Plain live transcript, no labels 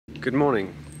Good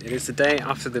morning. It is the day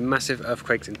after the massive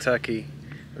earthquakes in Turkey.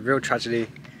 A real tragedy.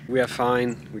 We are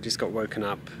fine. We just got woken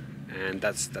up, and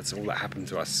that's all that happened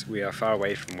to us. We are far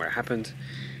away from where it happened,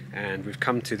 and we've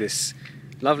come to this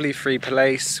lovely free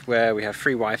place where we have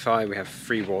free Wi-Fi, we have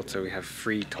free water, we have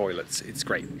free toilets. It's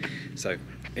great. So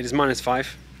it is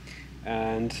 -5,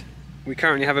 and we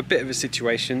currently have a bit of a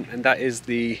situation, and that is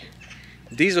the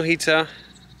diesel heater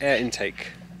air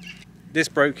intake. This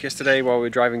broke yesterday while we were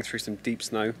driving through some deep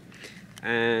snow,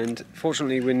 and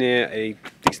fortunately we're near a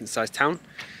decent sized town.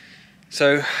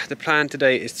 So the plan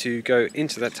today is to go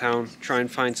into that town, try and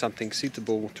find something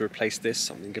suitable to replace this,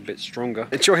 something a bit stronger,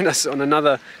 and join us on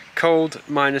another cold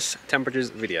minus temperatures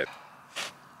video.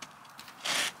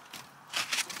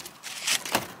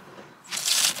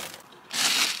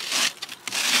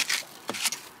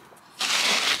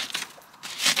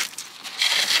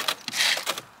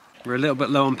 We're a little bit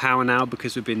low on power now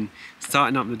because we've been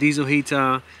starting up the diesel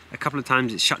heater. A couple of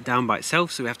times it's shut down by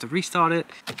itself, so we have to restart it.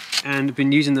 And we've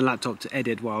been using the laptop to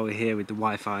edit while we're here with the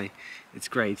Wi-Fi. It's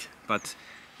great, but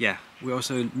yeah, we're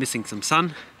also missing some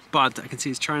sun. But I can see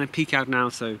it's trying to peak out now,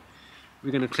 so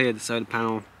we're going to clear the solar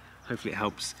panel. Hopefully it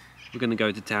helps. We're going to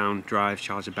go to town, drive,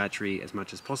 charge the battery as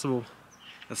much as possible.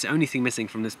 That's the only thing missing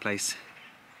from this place.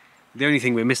 The only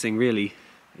thing we're missing really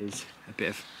is a bit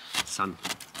of sun.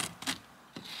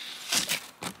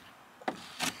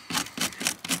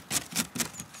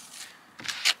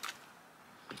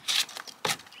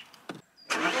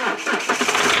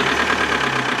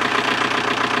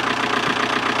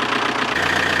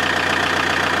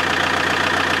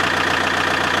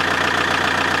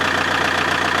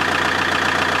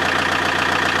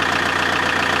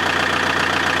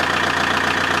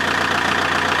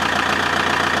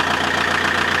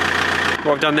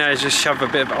 What I've done there is just shove a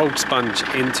bit of old sponge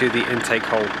into the intake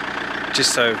hole,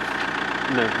 just so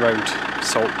road,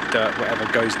 salt, dirt, whatever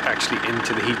goes actually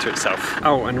into the heater itself.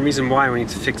 Oh, and the reason why we need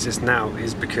to fix this now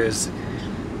is because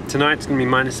tonight it's going to be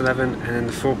 -11, and then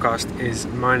the forecast is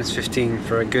 -15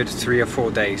 for a good 3 or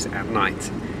 4 days at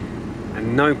night,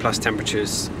 and no plus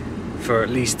temperatures for at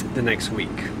least the next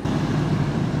week.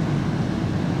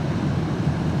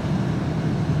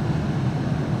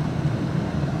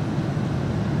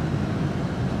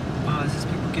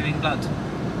 Giving blood.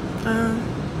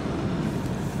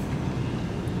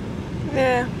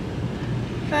 Yeah,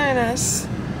 very nice.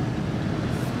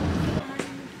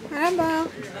 Merhaba.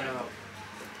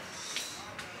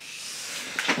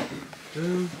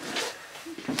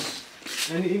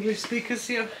 Any English speakers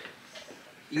here?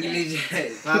 İngilizce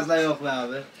fazla yok be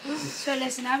abi.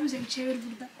 Söylesin abi, sen çevir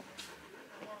burada.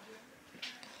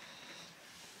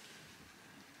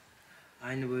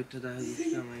 Aynı boyutta daha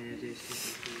güçlü ama yine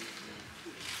değişik.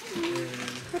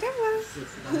 Merhaba.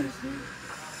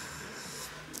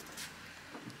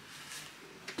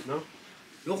 No?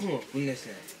 Yok mu? Bu nesi?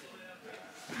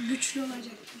 Güçlü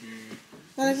olacak.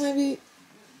 Like maybe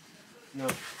No.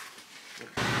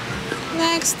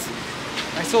 next.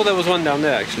 I saw there was one down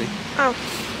there actually. Oh.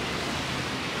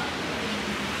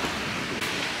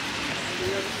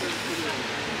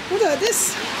 What are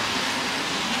this?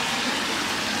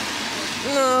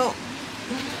 No.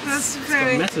 That's Got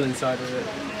very, metal inside of it.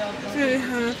 very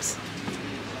hard.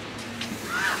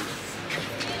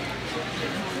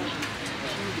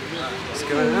 Let's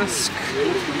go and ask.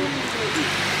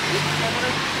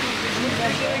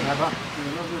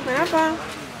 Merhaba.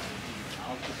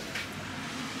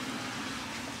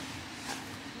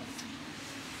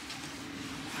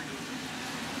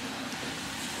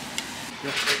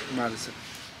 Yok maalesef.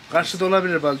 Karşıda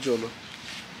olabilir Balcıoğlu.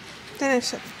 Deneyim.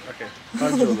 Okay.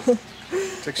 Balcıoğlu.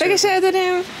 Teşekkür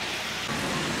ederim.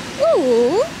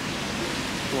 Ooh.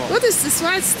 What is this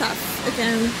white stuff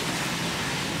again?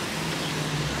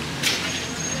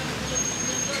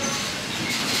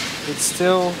 It's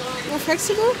still. More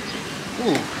flexible?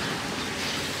 Ooh.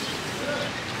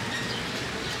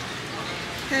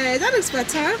 Hey, that looks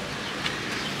better.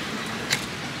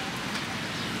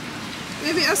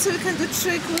 Maybe also we can do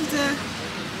trick with the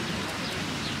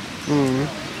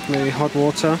Maybe hot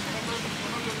water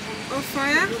or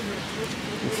fire.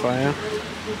 and fire.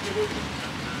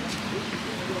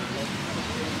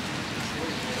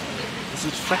 Is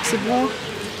it flexible?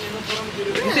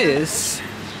 It is.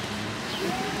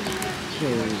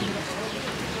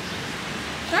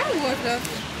 That will work, love.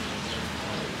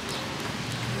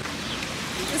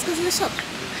 Let's go to the shop.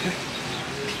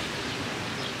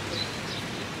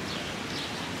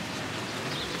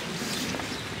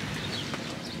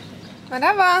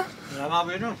 Merhaba. Merhaba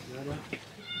buyurun.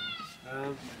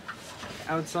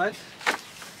 Outside.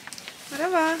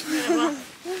 Merhaba.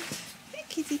 Hey,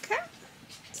 kitty cat.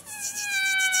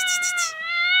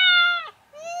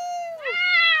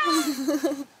 Yeah,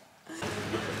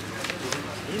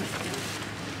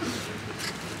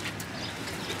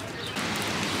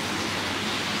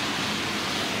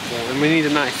 and we need a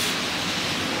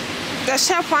knife. The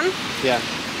sharp one? Yeah.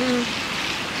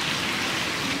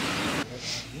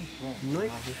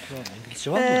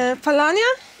 Polonia?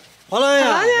 Polonya.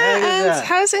 Polonia Ne and güzel.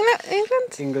 how's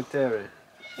England? Inglaterra.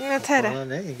 Inglaterra. Polonya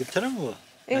ne? İngiltere mi bu?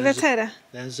 Inglaterra.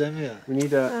 Benzemiyor. We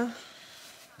need a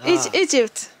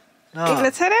Egypt. Ha.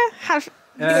 Inglaterra? Half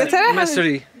Inglaterra? half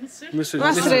Missouri. Missouri.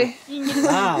 Missouri.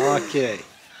 Ha, okey.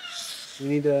 We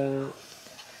need a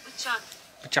Bıçak.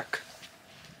 bıçak.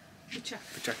 Bıçak.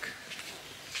 Bıçak.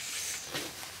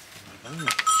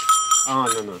 Oh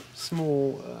no.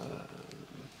 Small.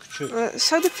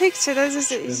 Show the picture, that is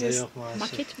the Bende easiest. yok maalesef.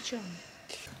 Maket bıçağı mı?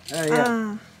 Yeah.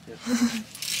 Ah.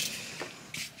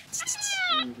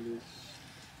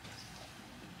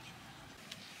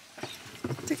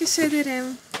 Teşekkür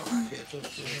ederim.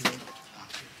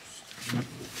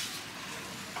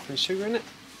 Put sugar in it.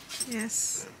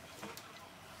 Yes.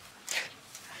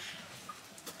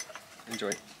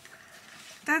 Enjoy.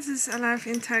 That is alive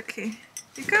in Turkey.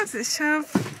 You go to the shop,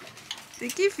 they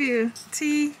give you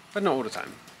tea. But not all the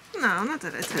time. No, not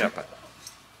all the time. Yeah, but.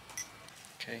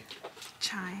 Okay.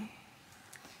 Chai.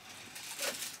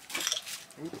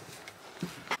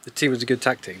 The tea was a good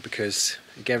tactic because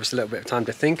it gave us a little bit of time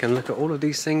to think and look at all of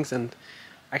these things, and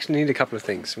actually need a couple of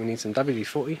things. We need some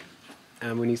WD-40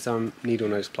 and we need some needle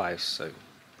nose pliers, so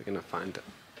we're going to find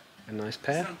a nice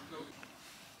pair.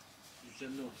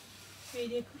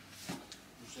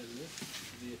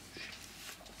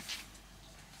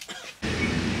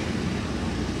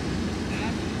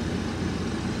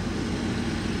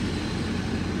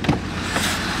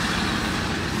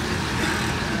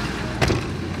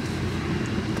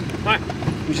 Right,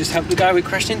 we just helped the guy we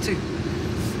crashed into,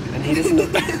 and he doesn't know.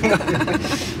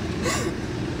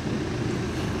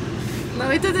 No,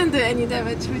 we didn't do any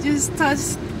damage. We just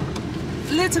touched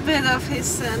a little bit of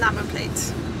his number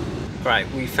plate. Right,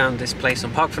 we found this place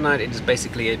on Park for Night. It is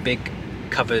basically a big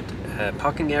covered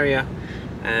parking area,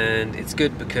 and it's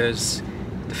good because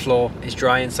the floor is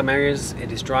dry in some areas.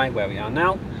 It is dry where we are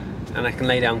now, and I can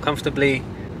lay down comfortably.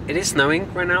 It is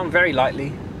snowing right now, very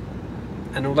lightly,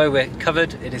 and although we're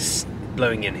covered, it is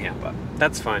blowing in here, but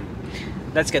that's fine.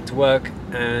 Let's get to work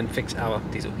and fix our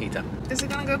diesel heater. Is it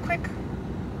gonna go quick?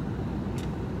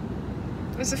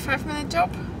 It's a 5-minute job?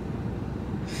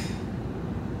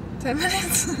 10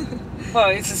 minutes? Well,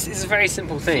 it's a very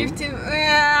simple thing. 15?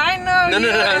 Yeah, I know. No,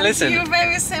 you and listen. You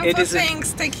very simple It is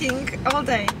things taking all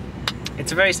day.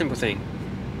 It's a very simple thing,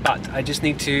 but I just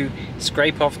need to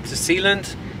scrape off the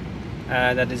sealant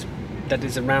that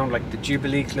is around, like the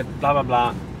Jubilee clip, blah blah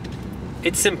blah.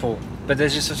 It's simple, but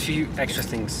there's just a few extra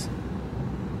things.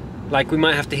 Like we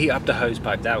might have to heat up the hose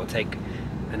pipe. That will take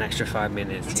an extra 5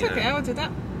 minutes. It's you okay, know. I will do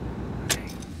that. Okay.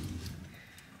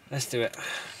 Let's do it.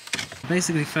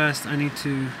 Basically, first I need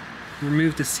to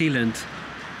remove the sealant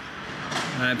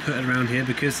I put around here,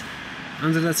 because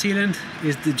under that sealant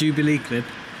is the Jubilee clip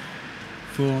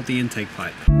for the intake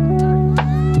pipe.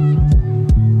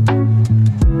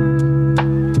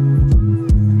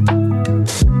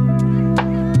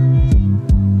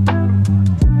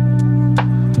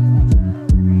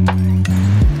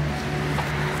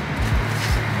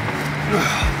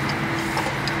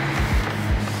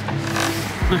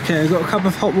 Okay, I've got a cup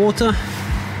of hot water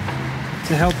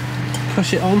to help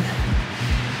push it on.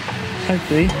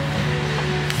 Hopefully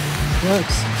it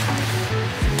works.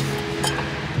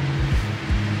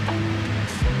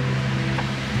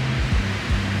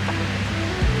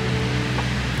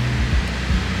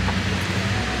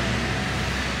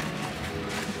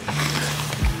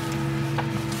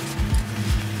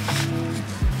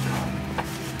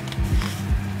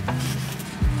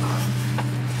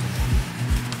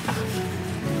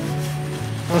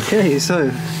 Okay, so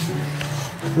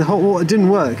the hot water didn't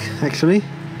work actually,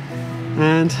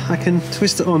 and I can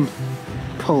twist it on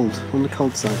the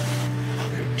cold side.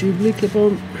 Jubilee clip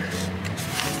on,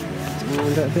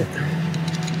 around that a bit.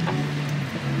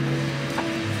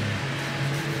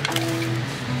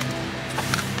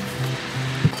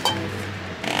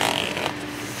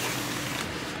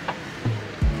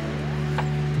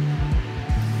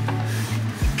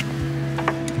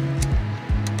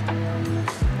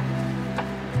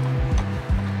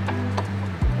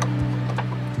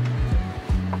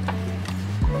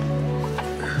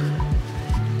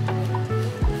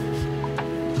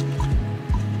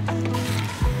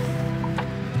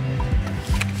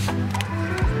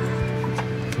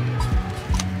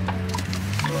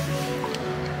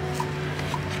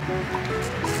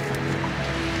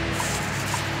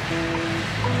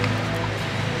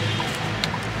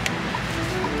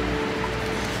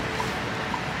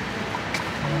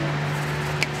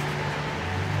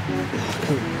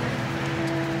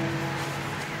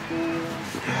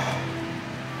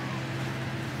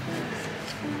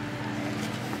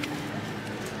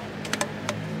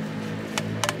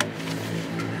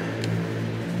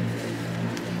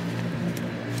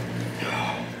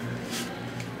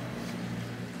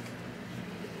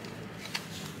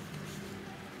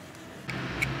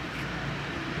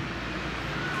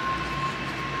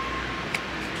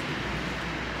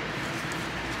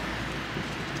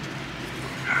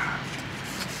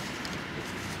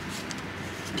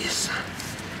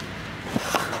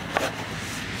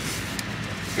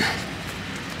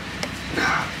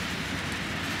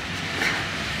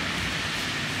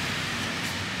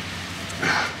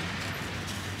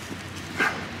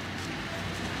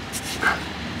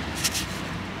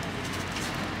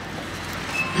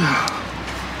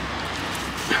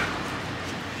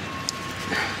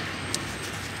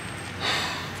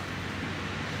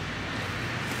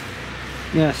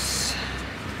 Yes.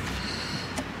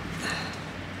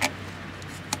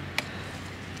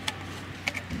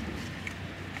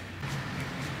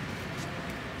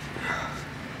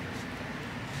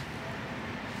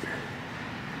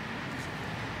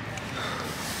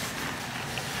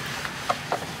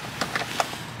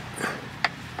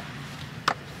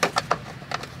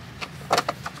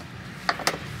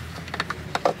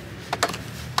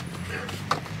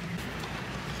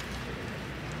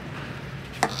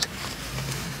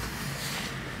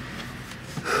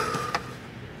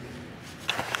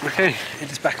 Okay,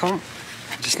 it is back on.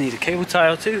 Just need a cable tie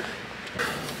or two.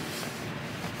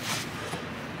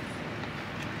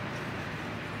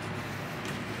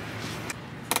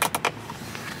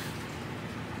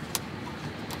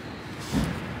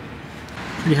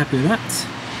 Pretty happy with that.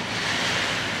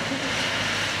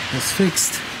 That's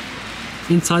fixed.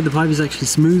 Inside the pipe is actually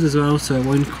smooth as well, so it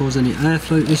won't cause any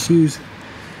airflow issues.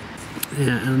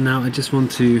 Yeah, and now I just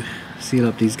want to seal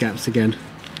up these gaps again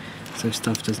so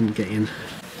stuff doesn't get in.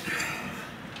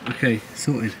 Okay,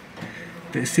 sorted.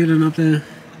 Bit of sealing up there,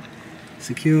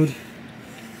 secured.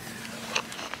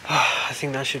 I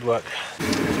think that should work.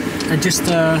 I just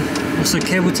also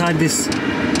cable tied the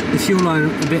fuel line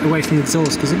a bit away from the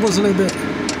exhaust because it was a little bit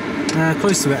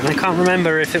close to it, and I can't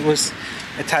remember if it was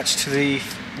attached to the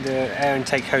air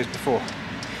intake hose before.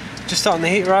 Just starting the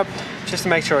heater up just to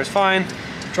make sure it's fine.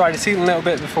 Dry the sealant a little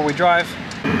bit before we drive.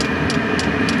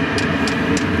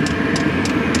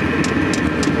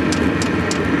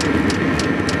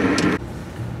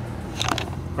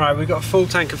 Right, we've got a full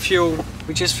tank of fuel.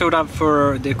 We just filled up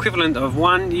for the equivalent of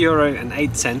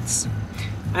 €1.08.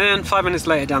 And then 5 minutes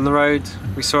later down the road,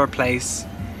 we saw a place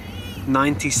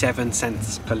 97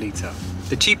 cents per litre.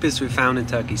 The cheapest we've found in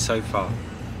Turkey so far.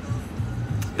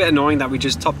 Bit annoying that we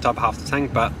just topped up half the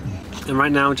tank, and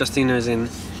right now Justina is in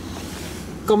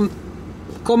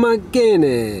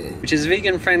Komagene, which is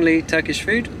vegan friendly Turkish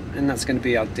food, and that's going to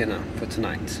be our dinner for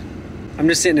tonight. I'm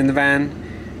just sitting in the van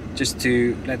just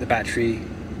to let the battery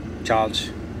charge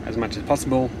as much as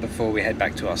possible before we head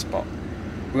back to our spot.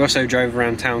 We also drove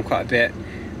around town quite a bit.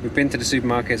 We've been to the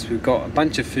supermarkets, we've got a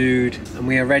bunch of food, and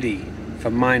we are ready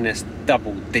for minus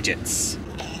double digits.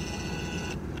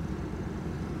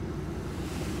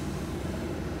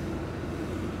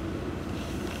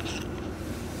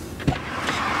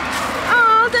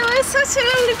 Oh, they were such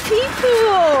lovely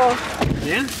people.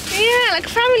 Yeah? Yeah, like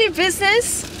family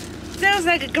business. There was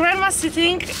like a grandma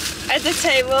sitting at the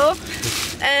table,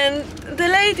 and the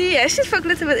lady, yeah, she spoke a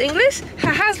little bit English.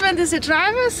 Her husband is a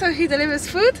driver, so he delivers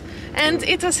food, and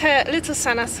it was her little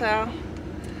son as well.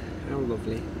 How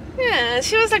lovely. Yeah,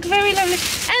 she was like very lovely.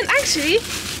 And actually,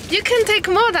 you can take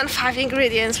more than 5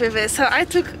 ingredients with it, so I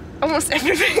took almost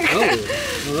everything.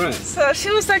 Oh, alright. So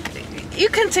she was like, you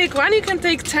can take 1, you can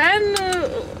take 10,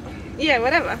 yeah,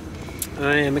 whatever.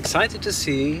 I am excited to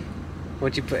see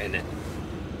what you put in it.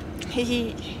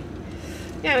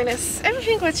 Yeah, I mean, it's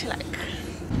everything what you like.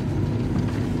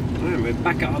 Alright, we're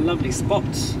back at our lovely spot.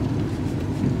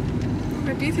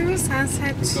 A beautiful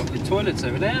sunset. We've got the toilets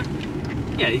over there.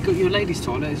 Yeah, you've got your ladies'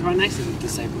 toilet. It's right next to the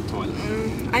disabled toilet.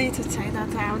 I need to check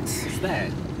that out. It's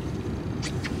there.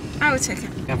 I will check it.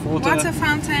 You have water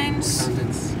fountains.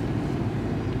 fountains.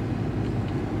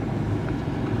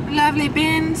 Lovely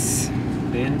bins.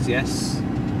 Bins, yes.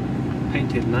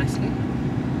 Painted nicely.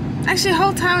 Actually, the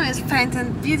whole town is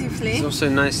painted beautifully. There's also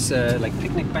nice like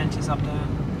picnic benches up there.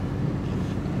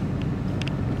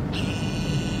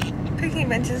 Picnic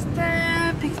benches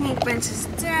there, picnic benches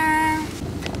there.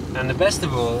 And the best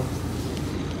of all,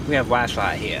 we have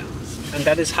Wi-Fi here. And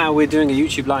that is how we're doing a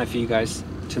YouTube live for you guys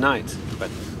tonight, but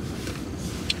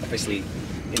obviously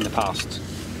in the past.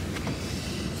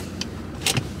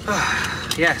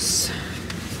 Yes.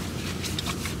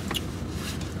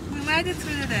 We made it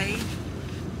through the day.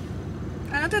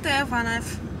 Another day of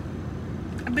Vanlife.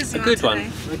 A busy A good one.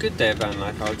 today. A good day of van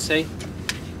life, I would say.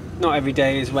 Not every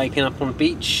day is waking up on a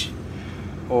beach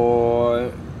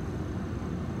or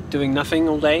doing nothing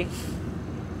all day.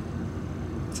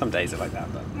 Some days are like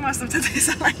that, but Most of the days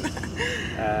are like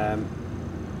that.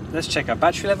 let's check our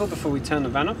battery level before we turn the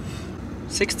van off.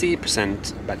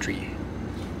 60% battery.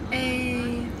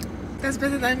 That's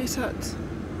better than we thought.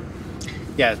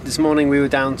 Yeah, this morning we were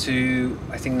down to,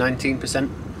 I think, 19%.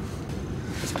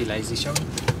 Let's be lazy, shall we?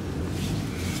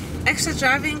 Extra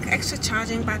driving, extra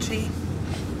charging battery.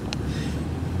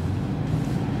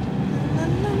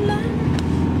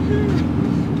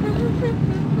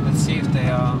 Let's see if they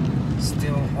are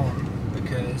still on,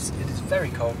 because it is very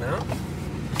cold now.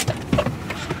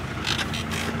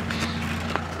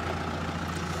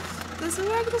 Doesn't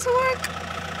work, doesn't work.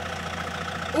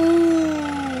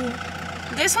 Ooh,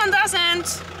 this one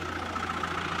doesn't.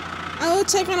 I will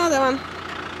check another one.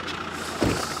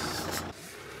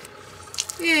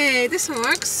 Yay, this one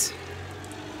works.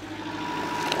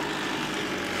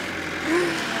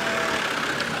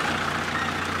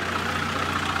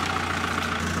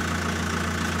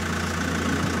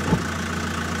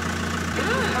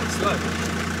 Slow.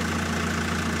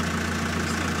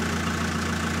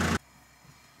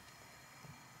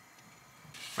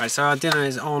 Right, so our dinner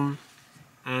is on,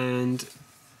 and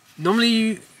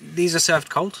normally these are served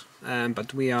cold,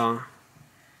 but we are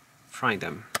frying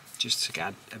them just to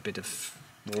add a bit of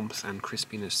warmth and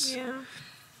crispiness. Yeah.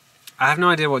 I have no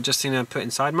idea what Justina put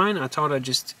inside mine. I told her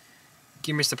just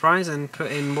give me a surprise and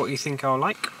put in what you think I'll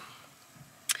like.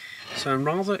 So I'm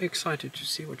rather excited to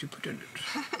see what you put in it.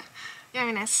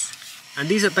 Yumminess. And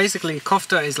these are basically,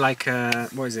 kofta is like a,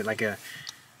 what is it, like a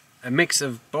mix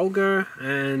of bulgur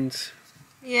and...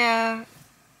 Yeah.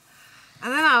 I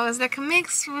don't know, it's like a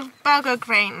mix with bulgur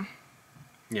grain.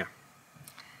 Yeah.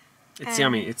 It's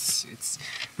yummy. It's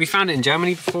we found it in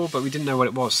Germany before, but we didn't know what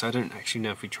it was, so I don't actually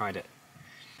know if we tried it.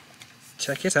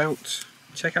 Check it out.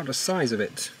 Check out the size of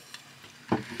it.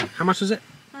 How much was it?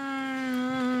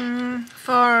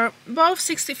 For both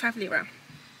 65 lira.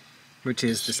 Which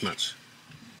is this much.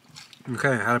 Okay,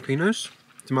 jalapenos,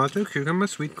 tomato, cucumber,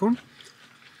 sweet corn,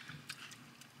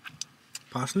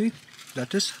 parsley,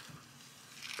 lettuce.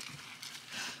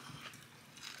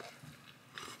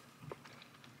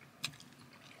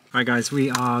 Alright guys, we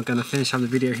are going to finish up the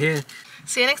video here.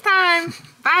 See you next time.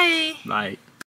 Bye. Bye.